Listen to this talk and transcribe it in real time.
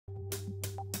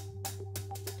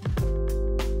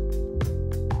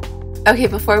Okay,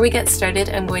 before we get started,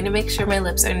 I'm going to make sure my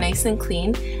lips are nice and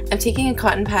clean. I'm taking a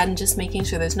cotton pad and just making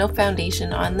sure there's no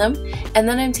foundation on them, and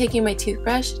then I'm taking my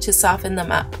toothbrush to soften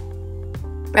them up.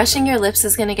 Brushing your lips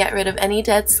is going to get rid of any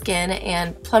dead skin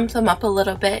and plump them up a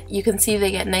little bit. You can see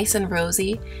they get nice and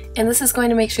rosy, and this is going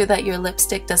to make sure that your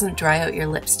lipstick doesn't dry out your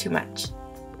lips too much.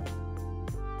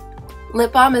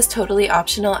 Lip balm is totally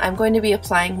optional. I'm going to be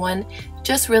applying one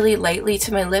just really lightly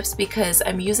to my lips because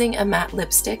I'm using a matte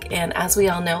lipstick, and as we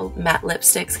all know, matte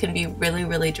lipsticks can be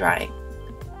really drying.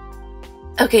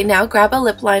 Okay, now grab a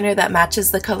lip liner that matches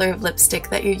the color of lipstick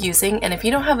that you're using, and if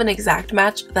you don't have an exact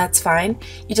match, that's fine.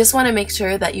 You just want to make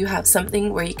sure that you have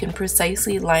something where you can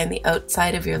precisely line the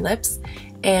outside of your lips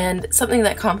and something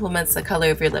that complements the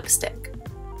color of your lipstick.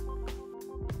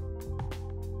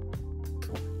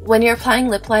 When you're applying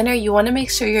lip liner, you want to make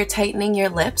sure you're tightening your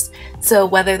lips, so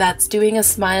whether that's doing a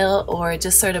smile or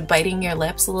just sort of biting your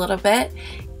lips a little bit,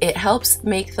 it helps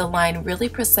make the line really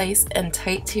precise and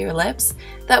tight to your lips.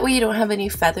 That way you don't have any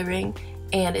feathering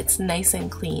and it's nice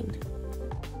and clean.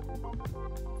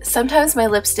 Sometimes my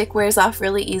lipstick wears off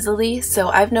really easily, so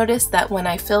I've noticed that when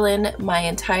I fill in my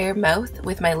entire mouth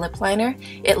with my lip liner,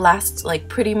 it lasts like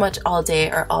pretty much all day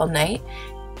or all night.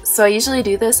 So I usually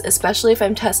do this especially if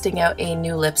I'm testing out a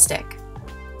new lipstick.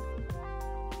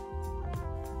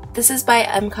 This is by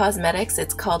M Cosmetics,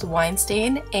 it's called Wine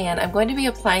Stain, and I'm going to be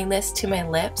applying this to my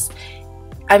lips.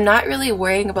 I'm not really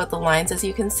worrying about the lines, as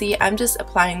you can see. I'm just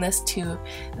applying this to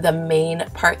the main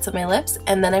parts of my lips,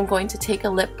 and then I'm going to take a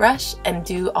lip brush and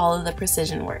do all of the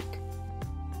precision work.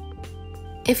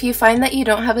 If you find that you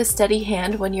don't have a steady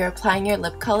hand when you're applying your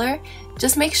lip color,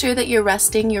 just make sure that you're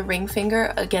resting your ring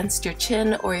finger against your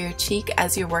chin or your cheek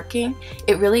as you're working.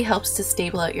 It really helps to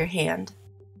stable out your hand.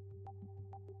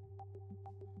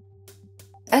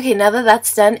 Okay, now that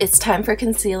that's done, it's time for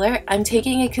concealer. I'm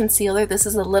taking a concealer, this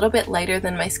is a little bit lighter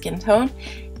than my skin tone,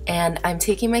 and I'm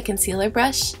taking my concealer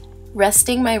brush,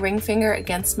 resting my ring finger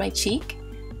against my cheek,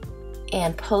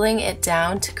 and pulling it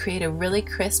down to create a really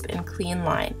crisp and clean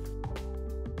line.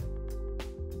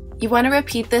 You want to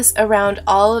repeat this around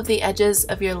all of the edges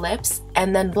of your lips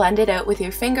and then blend it out with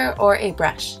your finger or a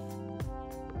brush.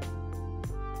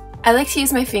 I like to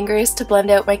use my fingers to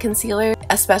blend out my concealer,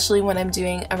 especially when I'm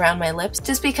doing around my lips,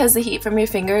 just because the heat from your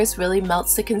fingers really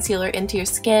melts the concealer into your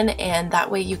skin, and that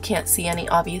way you can't see any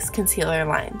obvious concealer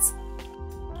lines.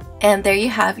 And there you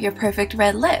have your perfect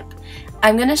red lip.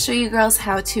 I'm going to show you girls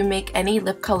how to make any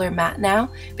lip color matte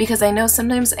now, because I know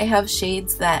sometimes I have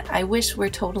shades that I wish were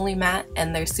totally matte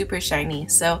and they're super shiny.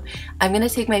 So I'm going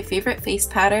to take my favorite face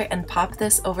powder and pop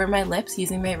this over my lips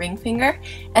using my ring finger,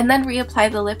 and then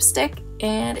reapply the lipstick,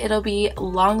 and it'll be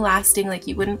long lasting like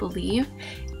you wouldn't believe,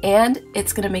 and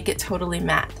it's going to make it totally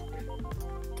matte.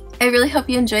 I really hope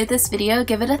you enjoyed this video.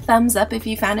 Give it a thumbs up if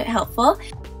you found it helpful.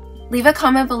 Leave a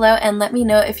comment below and let me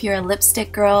know if you're a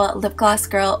lipstick girl, lip gloss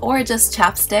girl, or just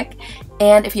chapstick.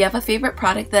 And if you have a favorite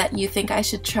product that you think I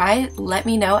should try, let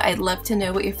me know. I'd love to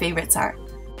know what your favorites are.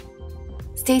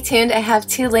 Stay tuned, I have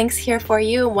 2 links here for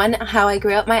you. One, how I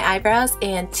grew out my eyebrows,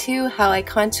 and 2, how I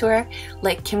contour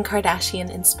like Kim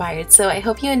Kardashian inspired. So I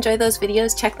hope you enjoy those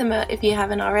videos. Check them out if you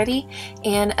haven't already.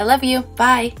 And I love you.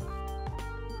 Bye!